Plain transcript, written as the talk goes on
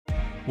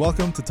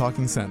Welcome to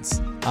Talking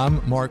Sense.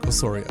 I'm Mark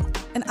Osorio.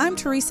 And I'm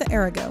Teresa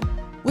Arago.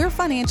 We're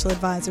financial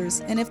advisors,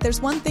 and if there's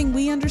one thing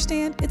we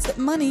understand, it's that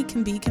money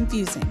can be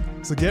confusing.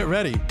 So get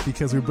ready,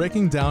 because we're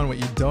breaking down what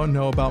you don't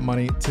know about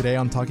money today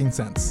on Talking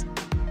Sense.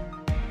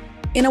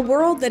 In a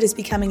world that is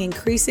becoming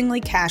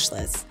increasingly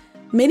cashless,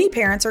 many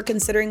parents are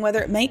considering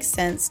whether it makes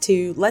sense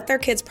to let their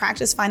kids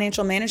practice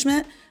financial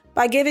management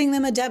by giving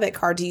them a debit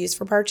card to use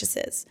for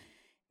purchases.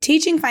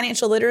 Teaching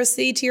financial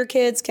literacy to your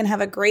kids can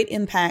have a great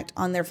impact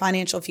on their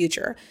financial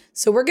future.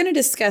 So we're going to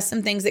discuss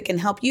some things that can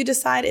help you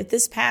decide if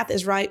this path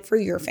is right for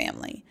your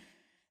family.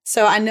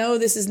 So I know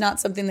this is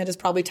not something that is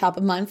probably top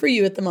of mind for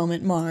you at the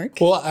moment, Mark.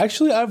 Well,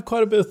 actually, I have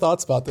quite a bit of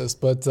thoughts about this,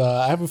 but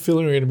I have a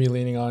feeling we're going to be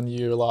leaning on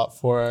you a lot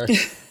for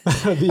the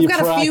I've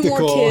got a few more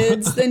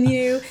kids than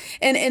you.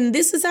 And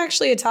this is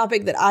actually a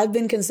topic that I've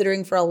been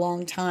considering for a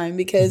long time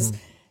because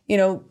you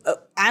know,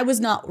 I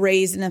was not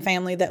raised in a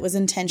family that was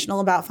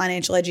intentional about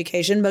financial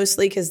education,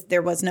 mostly because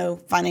there was no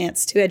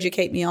finance to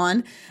educate me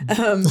on.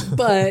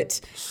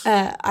 But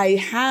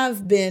I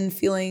have been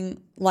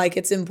feeling like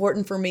it's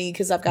important for me,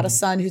 because I've got a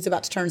son who's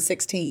about to turn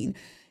 16,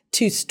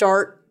 to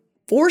start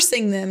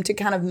forcing them to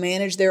kind of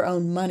manage their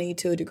own money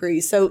to a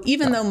degree. So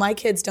even though my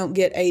kids don't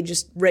get a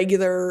just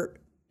regular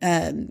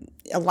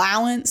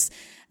allowance,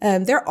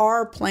 there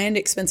are planned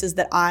expenses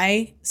that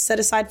I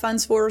set aside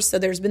funds for. So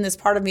there's been this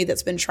part of me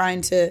that's been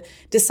trying to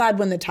decide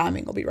when the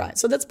timing will be right.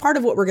 So that's part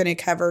of what we're going to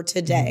cover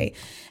today.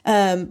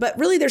 But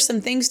really, there's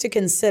some things to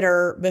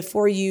consider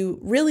before you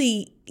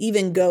really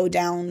even go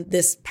down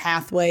this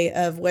pathway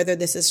of whether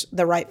this is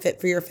the right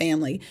fit for your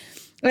family.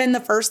 And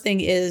the first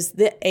thing is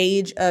the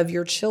age of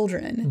your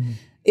children.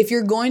 If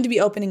you're going to be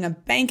opening a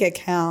bank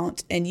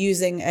account and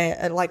using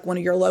like one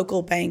of your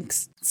local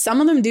banks, some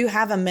of them do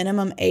have a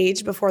minimum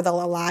age before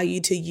they'll allow you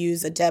to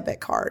use a debit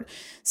card.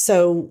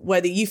 So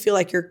whether you feel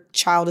like your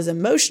child is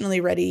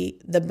emotionally ready,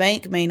 the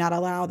bank may not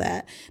allow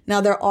that.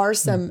 Now, there are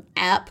some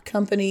app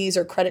companies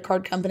or credit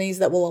card companies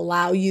that will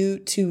allow you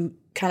to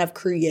kind of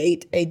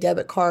create a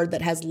debit card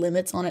that has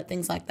limits on it,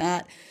 things like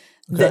that.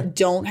 That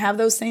don't have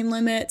those same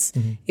limits.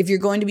 If you're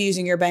going to be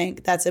using your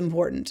bank, that's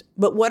important.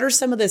 But what are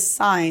some of the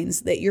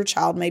signs that your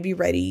child may be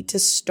ready to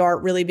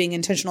start really being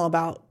intentional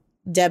about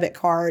debit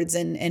cards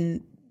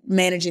and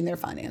managing their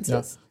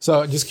finances? Yeah.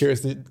 So just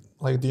curious, do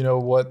you know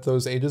what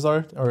those ages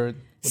are? Or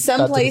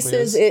some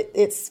places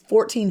it's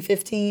 14,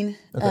 15.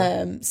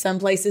 Some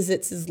places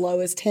it's as low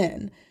as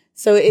 10.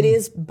 So it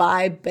is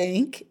by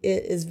bank.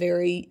 It is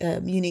very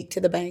unique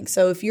to the bank.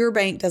 So if your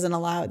bank doesn't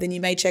allow it, then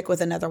you may check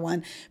with another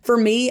one. For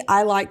me,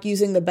 I like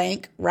using the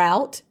bank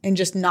route and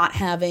just not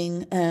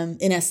having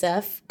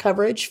NSF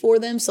coverage for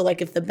them. So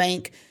like if the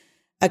bank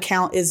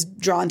account is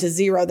drawn to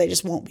zero, they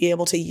just won't be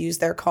able to use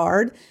their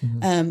card.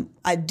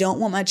 I don't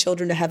want my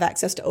children to have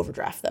access to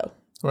overdraft, though.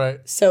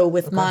 Right. So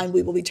with mine,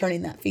 we will be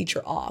turning that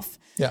feature off.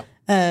 Yeah.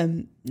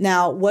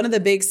 Now, one of the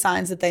big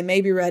signs that they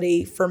may be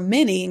ready for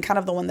many, and kind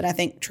of the one that I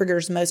think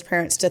triggers most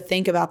parents to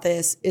think about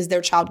this, is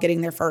their child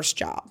getting their first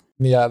job.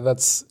 Yeah,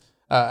 that's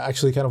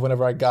actually kind of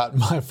whenever I got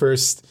my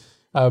first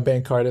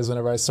bank card is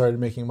whenever I started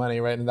making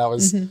money, right? And that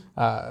was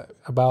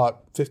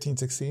about 15,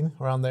 16,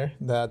 around there.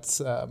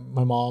 That's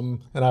my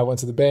mom and I went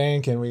to the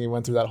bank and we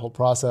went through that whole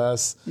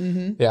process.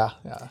 Yeah.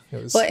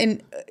 It was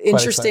and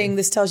interesting, exciting.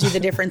 This tells you the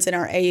difference in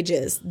our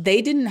ages.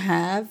 They didn't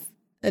have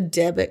a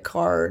debit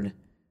card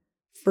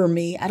for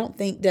me. I don't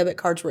think debit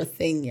cards were a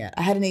thing yet.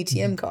 I had an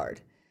ATM card,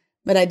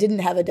 but I didn't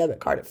have a debit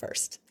card at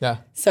first. Yeah.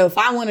 So if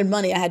I wanted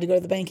money, I had to go to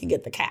the bank and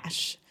get the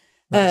cash.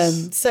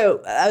 Nice.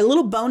 So a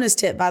little bonus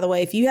tip, by the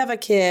way, if you have a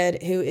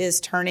kid who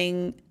is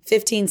turning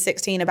 15,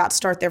 16, about to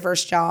start their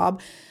first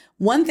job,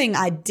 one thing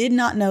I did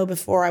not know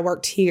before I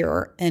worked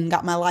here and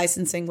got my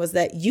licensing was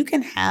that you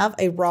can have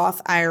a Roth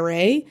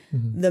IRA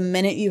the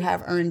minute you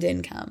have earned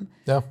income.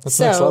 Yeah, that's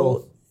next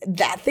level.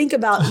 Think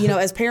about,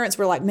 as parents,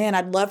 we're like, man,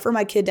 I'd love for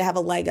my kid to have a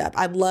leg up.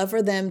 I'd love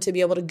for them to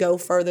be able to go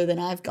further than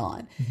I've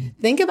gone.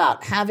 Think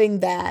about having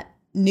that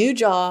new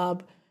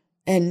job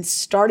and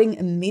starting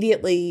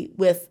immediately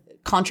with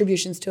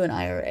contributions to an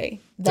IRA.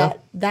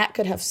 That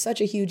could have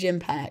such a huge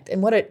impact.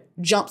 And what a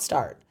jump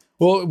start.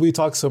 Well, we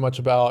talk so much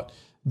about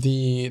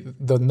the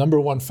number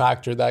one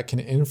factor that can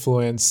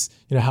influence,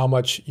 how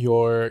much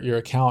your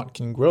account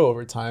can grow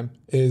over time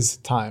is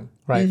time,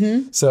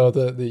 right? So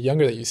the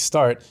younger that you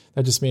start,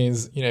 that just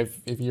means,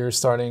 if you're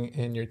starting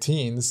in your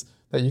teens,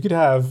 that you could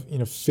have,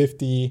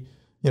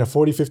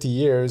 40, 50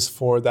 years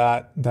for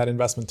that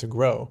investment to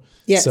grow.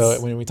 Yes.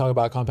 So when we talk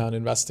about compound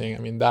investing, I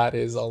mean, that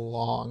is a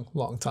long,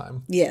 long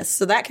time. Yes.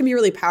 So that can be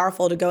really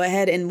powerful to go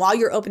ahead and while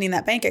you're opening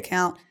that bank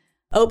account,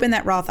 open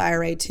that Roth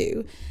IRA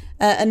too.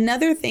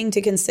 Another thing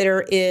to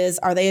consider is,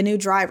 are they a new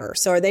driver?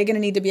 So are they going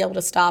to need to be able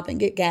to stop and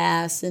get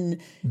gas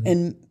and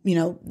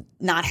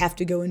not have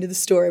to go into the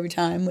store every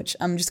time, which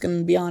I'm just going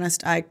to be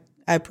honest, I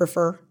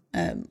prefer.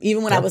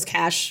 Even when I was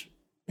cash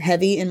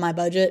heavy in my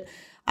budget,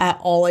 I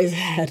always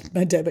had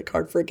my debit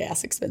card for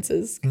gas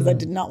expenses because I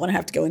did not want to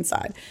have to go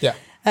inside.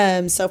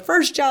 Yeah. So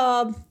first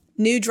job,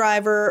 new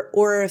driver,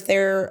 or if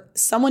they're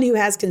someone who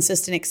has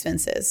consistent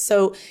expenses.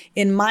 So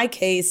in my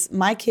case,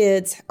 my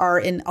kids are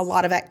in a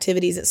lot of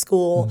activities at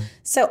school.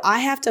 So I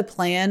have to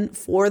plan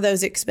for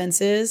those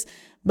expenses.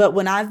 But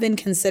when I've been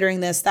considering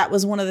this, that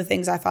was one of the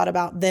things I thought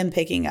about them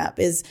picking up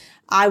is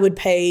I would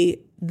pay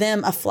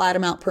them a flat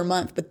amount per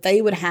month, but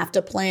they would have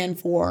to plan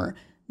for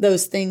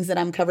those things that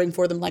I'm covering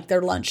for them, like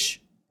their lunch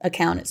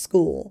account at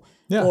school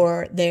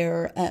or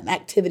their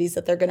activities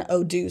that they're going to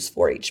owe dues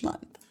for each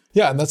month.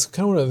 Yeah, and that's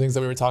kind of one of the things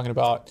that we were talking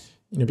about,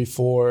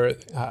 before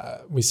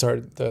we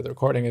started the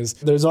recording is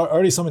there's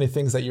already so many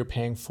things that you're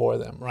paying for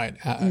them, right?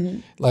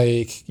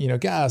 Like,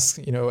 gas,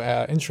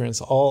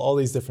 insurance, all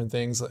these different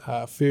things,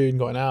 food,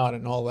 going out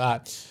and all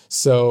that.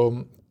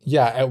 So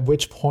yeah, at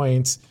which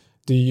point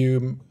do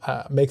you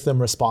make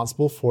them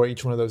responsible for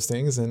each one of those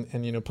things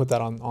and put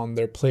that on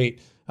their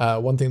plate?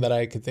 One thing that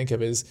I could think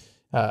of is,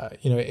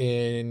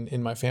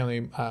 in my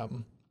family,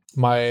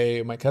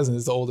 my cousin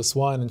is the oldest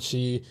one, and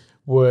she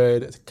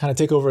would kind of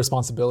take over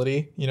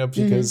responsibility,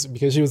 because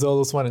she was the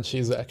oldest one and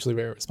she's actually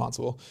very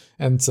responsible.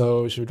 And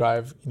so she would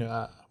drive,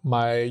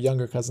 my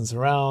younger cousins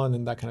around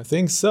and that kind of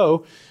thing.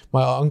 So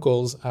my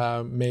uncles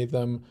made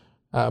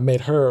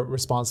her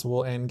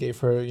responsible and gave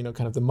her,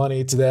 kind of the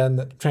money to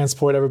then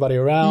transport everybody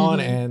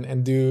around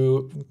and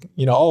do,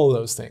 all of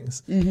those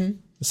things.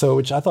 So,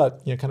 which I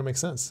thought, kind of makes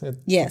sense.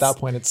 At that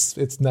point,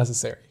 it's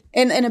necessary.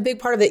 And a big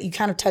part of it you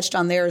kind of touched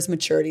on there is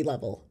maturity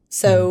level.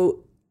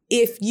 So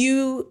if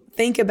you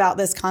think about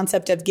this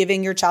concept of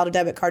giving your child a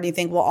debit card and you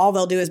think, well, all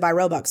they'll do is buy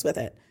Robux with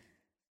it,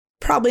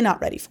 probably not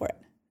ready for it.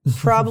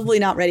 Probably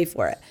not ready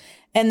for it.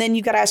 And then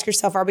you've got to ask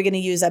yourself, are we going to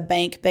use a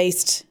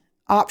bank-based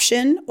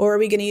option or are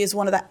we going to use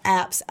one of the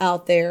apps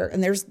out there?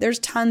 And there's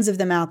tons of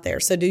them out there.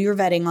 So do your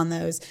vetting on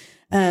those.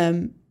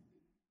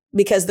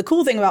 Because the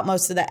cool thing about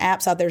most of the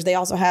apps out there is they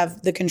also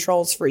have the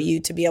controls for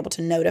you to be able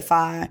to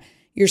notify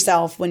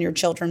yourself when your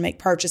children make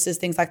purchases,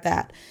 things like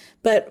that.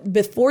 But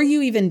before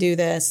you even do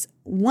this,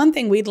 one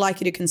thing we'd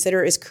like you to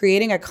consider is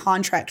creating a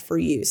contract for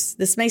use.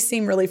 This may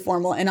seem really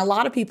formal, and a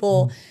lot of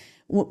people,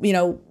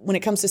 when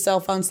it comes to cell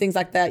phones, things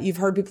like that, you've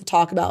heard people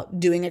talk about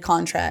doing a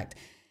contract.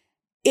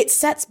 It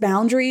sets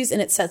boundaries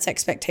and it sets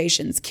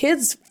expectations.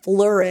 Kids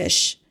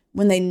flourish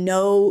when they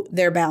know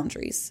their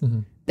boundaries.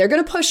 They're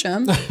going to push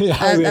them.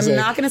 I'm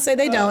not going to say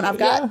they don't. I've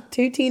got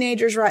two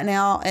teenagers right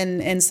now,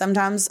 and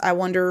sometimes I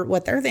wonder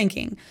what they're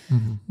thinking.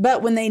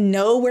 But when they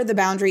know where the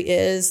boundary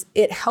is,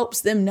 it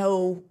helps them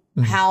know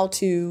how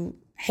to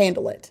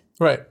handle it.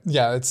 Right.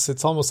 Yeah.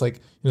 It's almost like,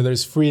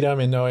 there's freedom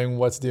in knowing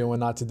what to do and what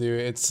not to do.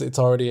 It's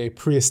already a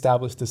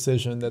pre-established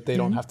decision that they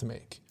don't have to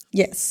make.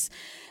 Yes.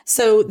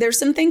 So there's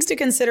some things to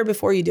consider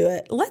before you do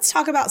it. Let's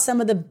talk about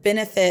some of the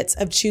benefits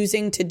of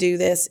choosing to do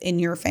this in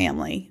your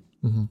family.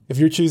 If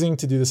you're choosing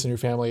to do this in your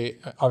family,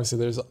 obviously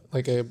there's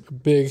like a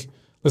big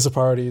list of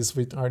priorities.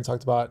 We already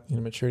talked about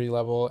maturity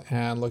level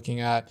and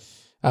looking at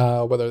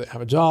whether they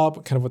have a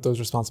job, kind of what those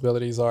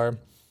responsibilities are.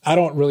 I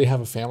don't really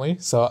have a family,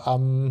 so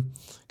I'm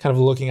kind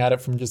of looking at it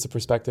from just the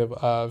perspective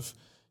of,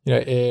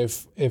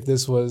 if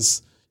this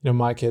was,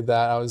 my kid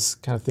that I was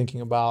kind of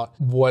thinking about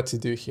what to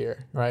do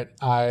here, right?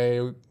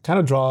 I kind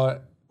of draw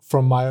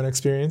from my own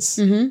experience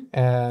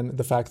and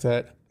the fact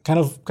that kind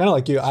of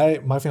like you,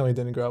 my family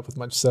didn't grow up with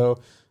much,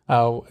 so.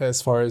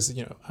 As far as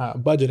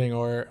budgeting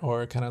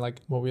or kind of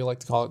like what we like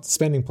to call it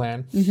spending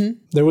plan,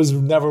 there was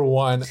never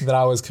one that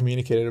I was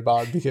communicated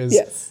about because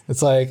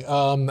it's like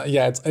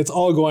it's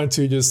all going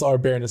to just our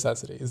bare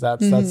necessities.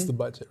 That's the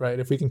budget, right?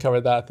 If we can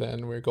cover that,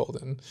 then we're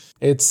golden.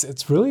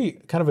 It's really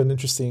kind of an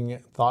interesting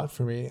thought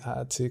for me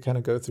to kind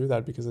of go through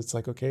that because it's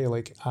like, okay,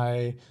 like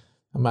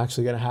I'm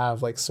actually going to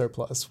have like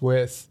surplus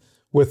with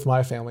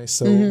my family.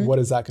 So what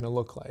is that going to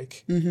look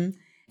like? And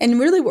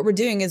really what we're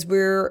doing is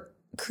we're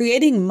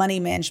creating money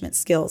management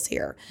skills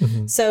here.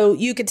 So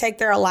you could take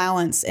their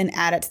allowance and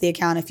add it to the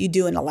account if you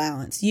do an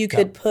allowance. You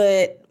could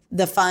put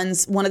the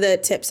funds. One of the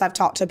tips I've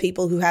talked to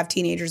people who have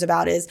teenagers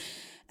about is,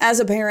 as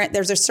a parent,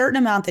 there's a certain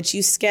amount that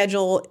you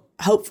schedule,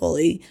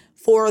 hopefully,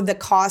 for the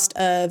cost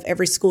of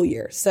every school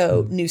year.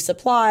 So new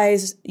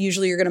supplies,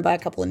 usually you're going to buy a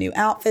couple of new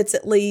outfits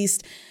at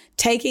least.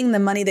 Taking the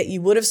money that you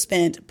would have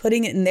spent,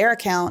 putting it in their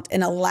account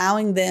and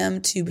allowing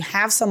them to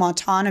have some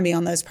autonomy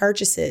on those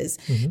purchases.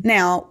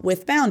 Now,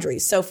 with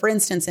boundaries. So for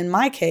instance, in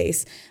my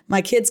case,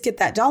 my kids get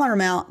that dollar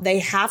amount. They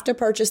have to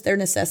purchase their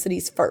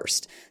necessities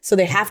first. So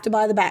they have to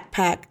buy the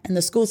backpack and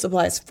the school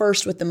supplies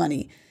first with the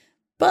money.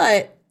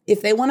 But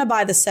if they want to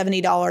buy the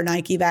 $70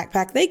 Nike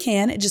backpack, they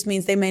can. It just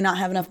means they may not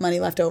have enough money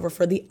left over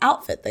for the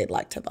outfit they'd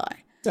like to buy.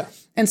 Yeah.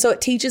 And so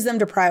it teaches them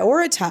to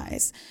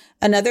prioritize.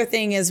 Another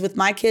thing is with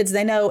my kids,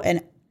 they know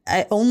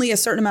only a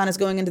certain amount is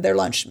going into their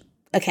lunch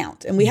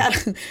account. And we had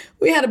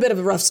a bit of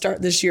a rough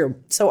start this year.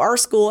 So our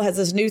school has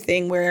this new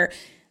thing where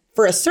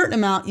for a certain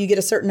amount, you get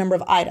a certain number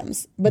of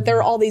items, but there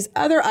are all these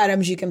other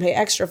items you can pay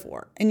extra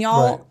for. And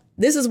y'all,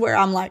 This is where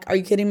I'm like, are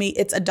you kidding me?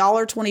 It's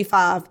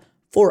 $1.25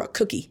 for a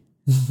cookie.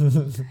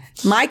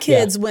 My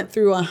kids went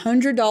through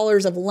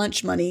 $100 of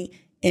lunch money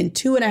in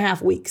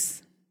 2.5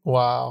 weeks.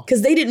 Wow.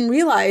 Because they didn't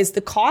realize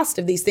the cost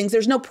of these things.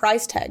 There's no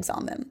price tags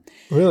on them.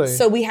 Really?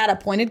 So we had a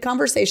pointed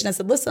conversation. I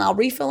said, listen, I'll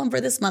refill them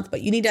for this month,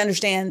 but you need to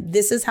understand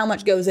this is how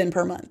much goes in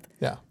per month.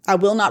 Yeah. I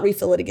will not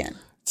refill it again.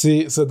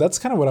 See, so that's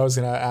kind of what I was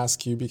going to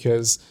ask you,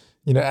 because,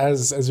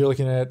 as you're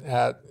looking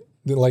at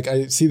like,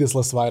 I see this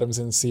list of items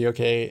and see,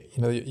 okay,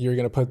 you're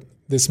going to put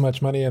this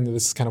much money and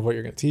this is kind of what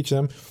you're going to teach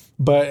them.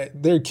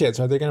 But they're kids,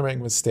 right? They're going to make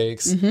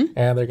mistakes and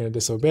they're going to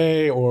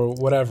disobey or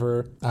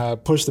whatever,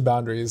 push the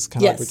boundaries,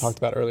 kind of like we talked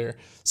about earlier.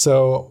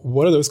 So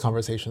what are those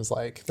conversations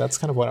like? That's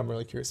kind of what I'm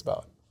really curious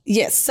about.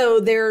 Yes.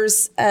 So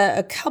there's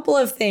a couple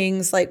of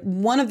things. Like,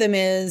 one of them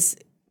is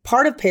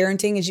part of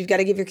parenting is you've got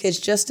to give your kids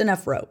just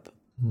enough rope,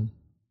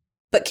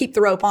 but keep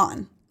the rope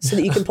on so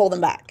that you can pull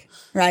them back,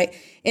 right?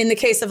 In the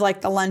case of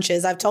like the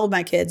lunches, I've told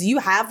my kids, you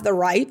have the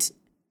right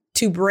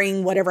to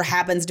bring whatever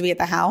happens to be at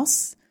the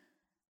house,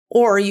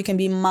 or you can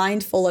be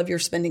mindful of your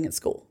spending at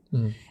school.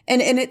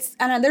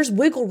 And there's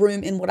wiggle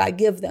room in what I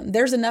give them.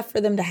 There's enough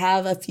for them to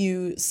have a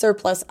few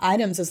surplus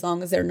items as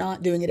long as they're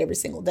not doing it every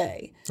single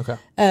day. Okay.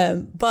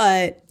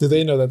 But do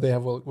they know that they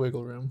have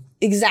wiggle room?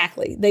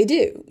 Exactly. They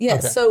do.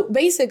 Yes. Okay. So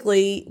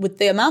basically, with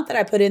the amount that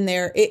I put in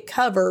there, it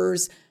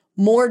covers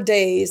more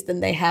days than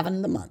they have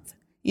in the month.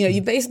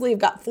 You basically have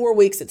got 4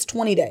 weeks. It's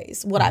 20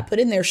 days. What I put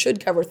in there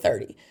should cover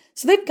 30.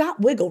 So they've got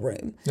wiggle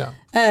room. Yeah.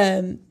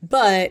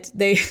 But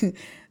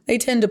they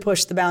tend to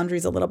push the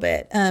boundaries a little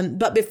bit.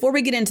 But before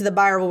we get into the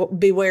buyer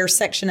beware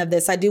section of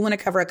this, I do want to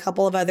cover a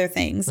couple of other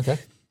things. Okay.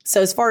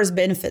 So as far as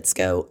benefits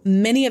go,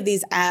 many of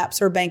these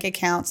apps or bank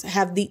accounts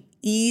have the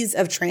ease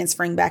of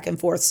transferring back and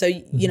forth. So,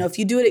 if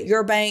you do it at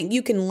your bank,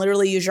 you can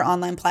literally use your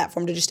online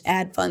platform to just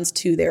add funds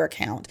to their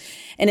account.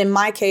 And in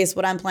my case,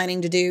 what I'm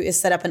planning to do is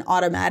set up an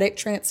automatic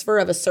transfer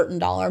of a certain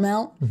dollar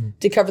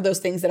amount to cover those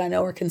things that I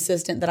know are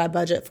consistent that I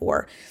budget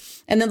for.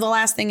 And then the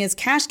last thing is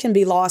cash can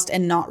be lost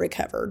and not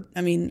recovered.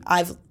 I mean,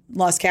 I've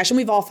lost cash, and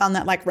we've all found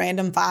that like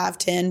random $5,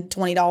 $10,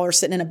 $20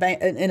 sitting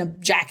in a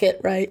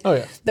jacket, right? Oh,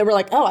 yeah. That we're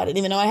like, oh, I didn't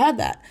even know I had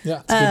that. Yeah,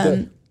 it's a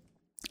good day.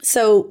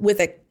 So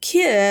with a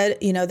kid,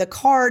 the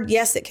card,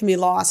 yes, it can be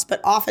lost, but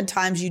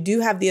oftentimes you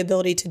do have the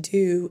ability to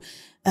do,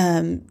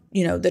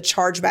 the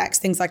chargebacks,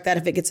 things like that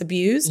if it gets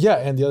abused. Yeah,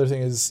 and the other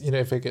thing is,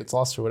 if it gets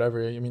lost or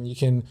whatever, you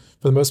can,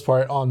 for the most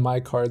part, on my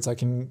cards, I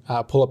can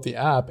pull up the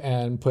app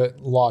and put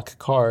lock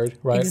card,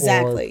 right?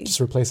 Exactly. Or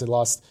just replace it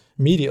lost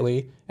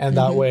immediately, and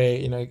that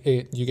way,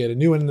 you get a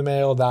new one in the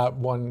mail, that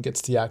one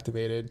gets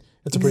deactivated.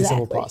 It's a pretty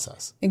simple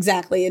process.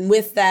 Exactly. And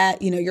with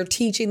that, you're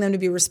teaching them to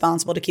be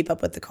responsible to keep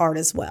up with the card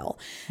as well.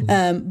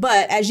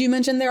 But as you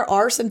mentioned, there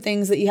are some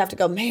things that you have to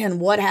go, man,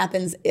 what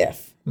happens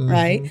if,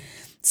 right?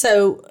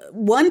 So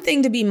one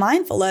thing to be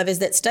mindful of is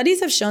that studies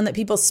have shown that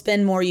people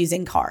spend more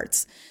using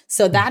cards.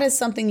 So that is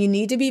something you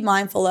need to be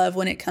mindful of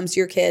when it comes to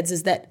your kids,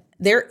 is that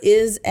there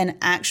is an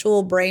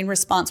actual brain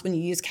response when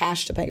you use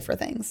cash to pay for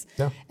things.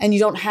 Yeah. And you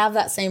don't have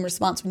that same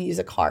response when you use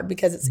a card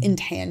because it's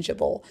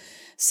intangible.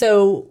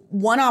 So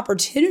one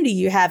opportunity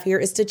you have here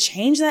is to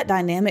change that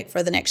dynamic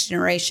for the next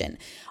generation.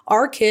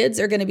 Our kids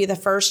are going to be the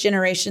first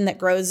generation that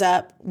grows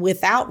up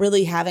without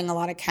really having a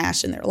lot of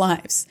cash in their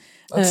lives.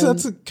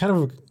 That's a kind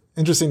of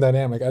interesting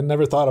dynamic. I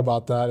never thought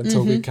about that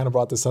until we kind of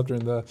brought this up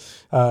during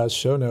the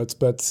show notes.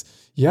 But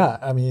yeah,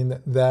 I mean,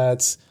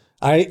 that's...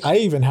 I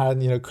even had,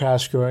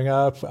 cash growing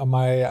up.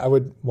 I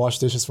would wash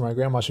dishes for my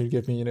grandma. She would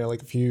give me,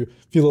 like a few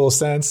little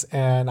cents,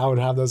 and I would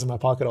have those in my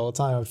pocket all the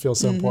time. It would feel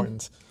so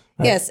important.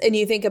 Right? Yes. And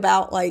you think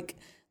about like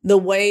the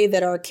way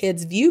that our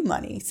kids view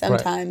money.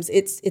 Sometimes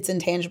it's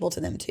intangible to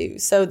them too.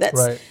 So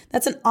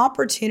that's an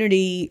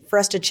opportunity for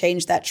us to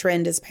change that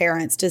trend as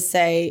parents, to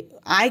say,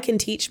 I can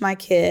teach my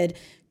kid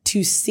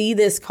to see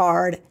this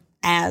card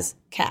as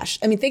cash.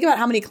 I mean, think about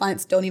how many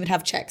clients don't even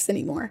have checks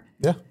anymore.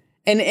 Yeah.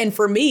 And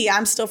for me,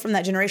 I'm still from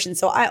that generation,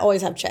 so I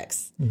always have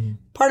checks.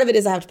 Part of it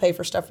is I have to pay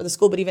for stuff for the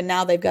school, but even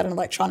now they've got an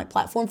electronic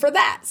platform for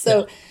that.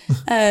 So,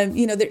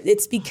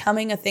 it's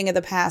becoming a thing of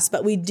the past,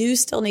 but we do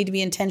still need to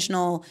be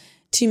intentional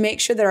to make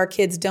sure that our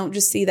kids don't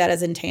just see that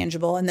as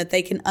intangible, and that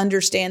they can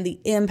understand the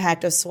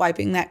impact of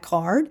swiping that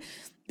card,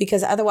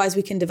 because otherwise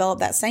we can develop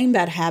that same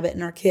bad habit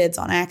in our kids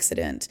on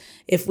accident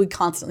if we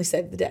constantly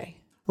save the day.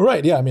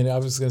 Right. Yeah. I mean, I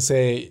was going to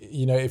say,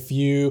 if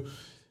you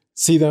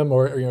see them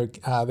or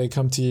they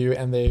come to you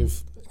and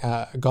they've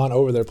gone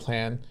over their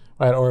plan,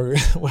 right, or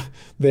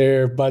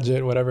their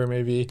budget, whatever it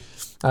may be,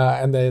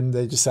 and then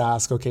they just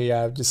ask, okay,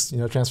 yeah, just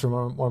transfer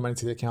more money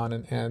to the account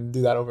and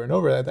do that over and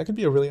over. That could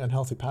be a really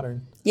unhealthy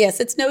pattern. Yes,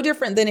 it's no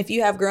different than if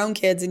you have grown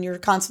kids and you're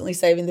constantly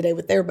saving the day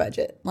with their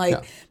budget. My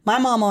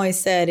mom always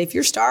said, if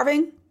you're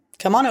starving,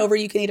 come on over,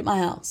 you can eat at my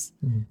house.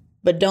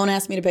 But don't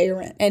ask me to pay your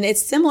rent. And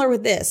it's similar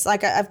with this.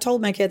 Like I've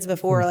told my kids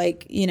before,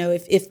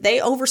 if they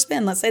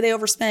overspend, let's say they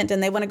overspent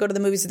and they want to go to the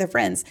movies with their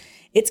friends,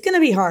 it's going to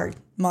be hard,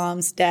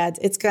 moms, dads.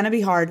 It's going to be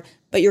hard.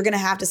 But you're going to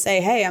have to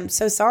say, hey, I'm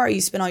so sorry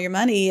you spent all your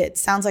money. It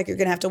sounds like you're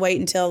going to have to wait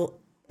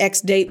until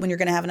X date when you're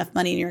going to have enough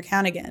money in your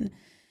account again.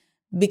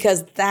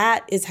 Because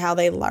that is how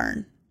they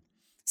learn.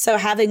 So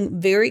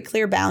having very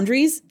clear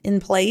boundaries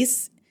in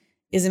place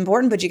is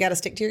important, but you got to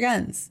stick to your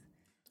guns.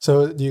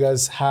 So do you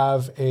guys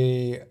have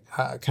a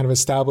kind of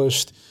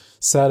established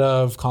set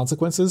of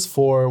consequences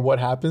for what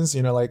happens,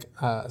 like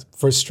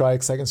first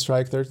strike, second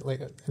strike, third, like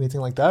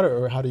anything like that?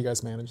 Or how do you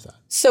guys manage that?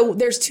 So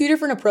there's two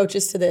different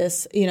approaches to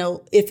this.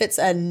 If it's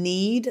a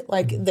need,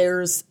 like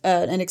there's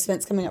an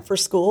expense coming up for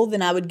school,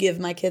 then I would give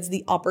my kids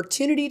the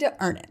opportunity to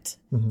earn it.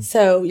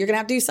 So you're going to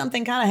have to do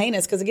something kind of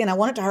heinous because, again, I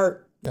want it to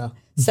hurt. Yeah.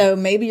 So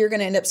maybe you're going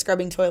to end up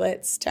scrubbing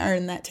toilets to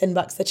earn that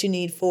 $10 that you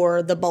need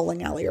for the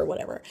bowling alley or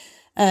whatever.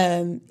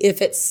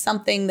 If it's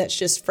something that's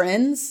just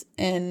friends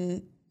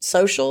and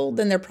social,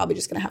 then they're probably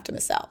just going to have to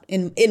miss out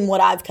in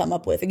what I've come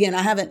up with. Again,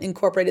 I haven't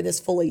incorporated this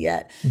fully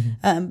yet,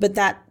 but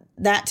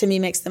that to me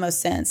makes the most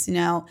sense.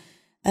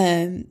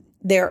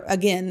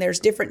 There's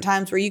different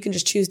times where you can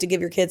just choose to give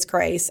your kids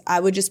grace. I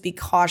would just be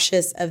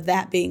cautious of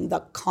that being the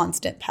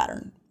constant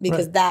pattern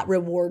because that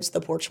rewards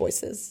the poor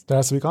choices. There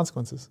has to be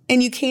consequences.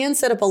 And you can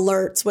set up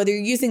alerts, whether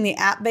you're using the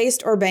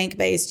app-based or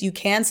bank-based, you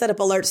can set up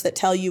alerts that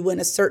tell you when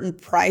a certain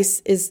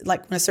price is,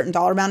 like when a certain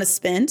dollar amount is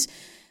spent.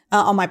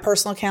 On my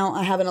personal account,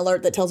 I have an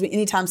alert that tells me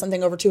anytime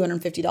something over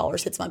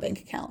 $250 hits my bank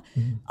account.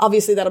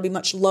 Obviously, that'll be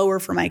much lower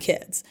for my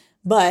kids.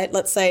 But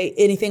let's say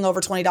anything over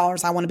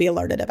 $20 I want to be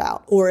alerted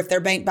about. Or if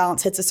their bank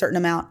balance hits a certain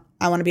amount,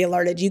 I want to be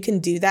alerted. You can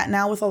do that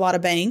now with a lot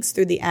of banks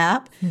through the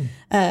app.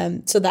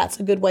 So that's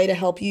a good way to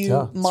help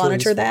you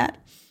monitor that.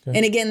 Okay.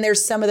 And again,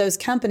 there's some of those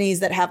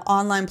companies that have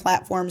online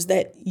platforms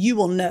that you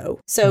will know.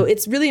 So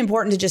it's really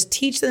important to just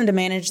teach them to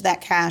manage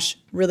that cash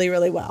really,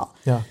 really well.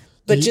 Yeah.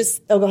 But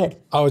go ahead.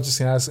 I was just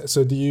going to ask,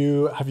 so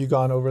have you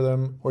gone over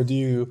them or do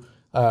you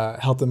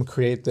help them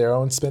create their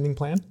own spending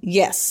plan?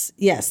 Yes.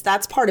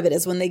 That's part of it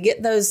is when they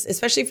get those,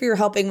 especially if you're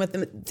helping with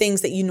the things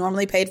that you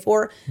normally paid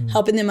for,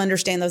 helping them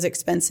understand those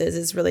expenses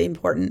is really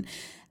important.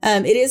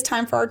 It is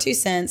time for our 2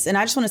 cents. And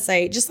I just want to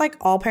say, just like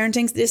all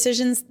parenting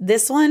decisions,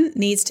 this one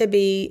needs to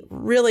be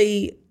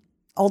really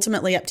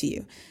ultimately up to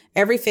you.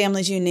 Every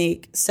family's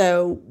unique.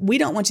 So we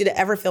don't want you to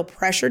ever feel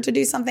pressured to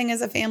do something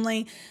as a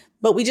family.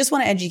 But we just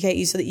want to educate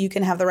you so that you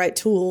can have the right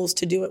tools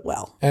to do it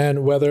well.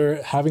 And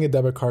whether having a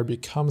debit card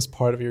becomes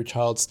part of your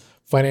child's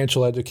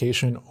financial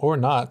education or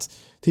not,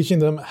 teaching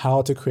them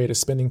how to create a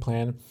spending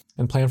plan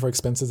and plan for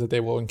expenses that they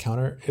will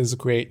encounter is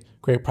great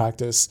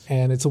practice.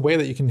 And it's a way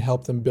that you can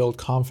help them build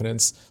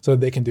confidence so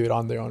that they can do it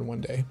on their own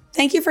one day.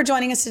 Thank you for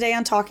joining us today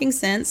on Talking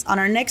Sense. On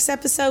our next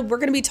episode, we're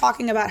going to be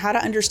talking about how to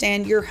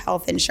understand your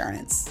health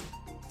insurance.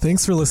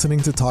 Thanks for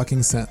listening to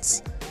Talking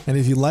Sense. And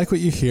if you like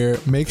what you hear,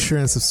 make sure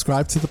and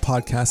subscribe to the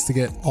podcast to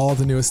get all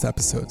the newest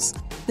episodes.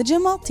 The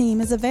Jim Wealth team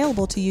is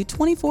available to you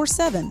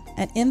 24/7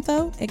 at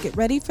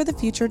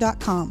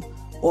info@getreadyforthefuture.com.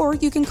 Or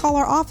you can call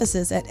our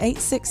offices at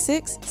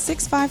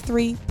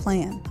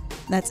 866-653-PLAN.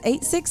 That's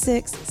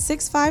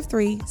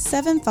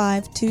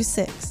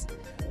 866-653-7526.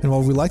 And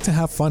while we like to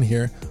have fun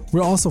here,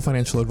 we're also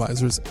financial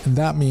advisors, and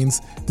that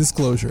means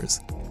disclosures.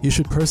 You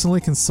should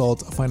personally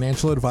consult a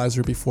financial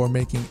advisor before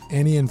making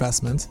any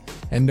investment,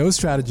 and no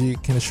strategy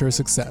can assure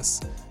success.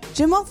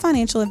 Jim Wealth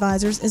Financial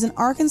Advisors is an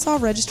Arkansas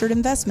registered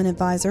investment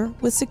advisor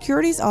with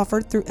securities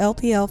offered through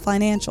LPL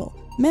Financial,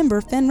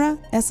 member FINRA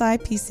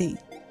SIPC.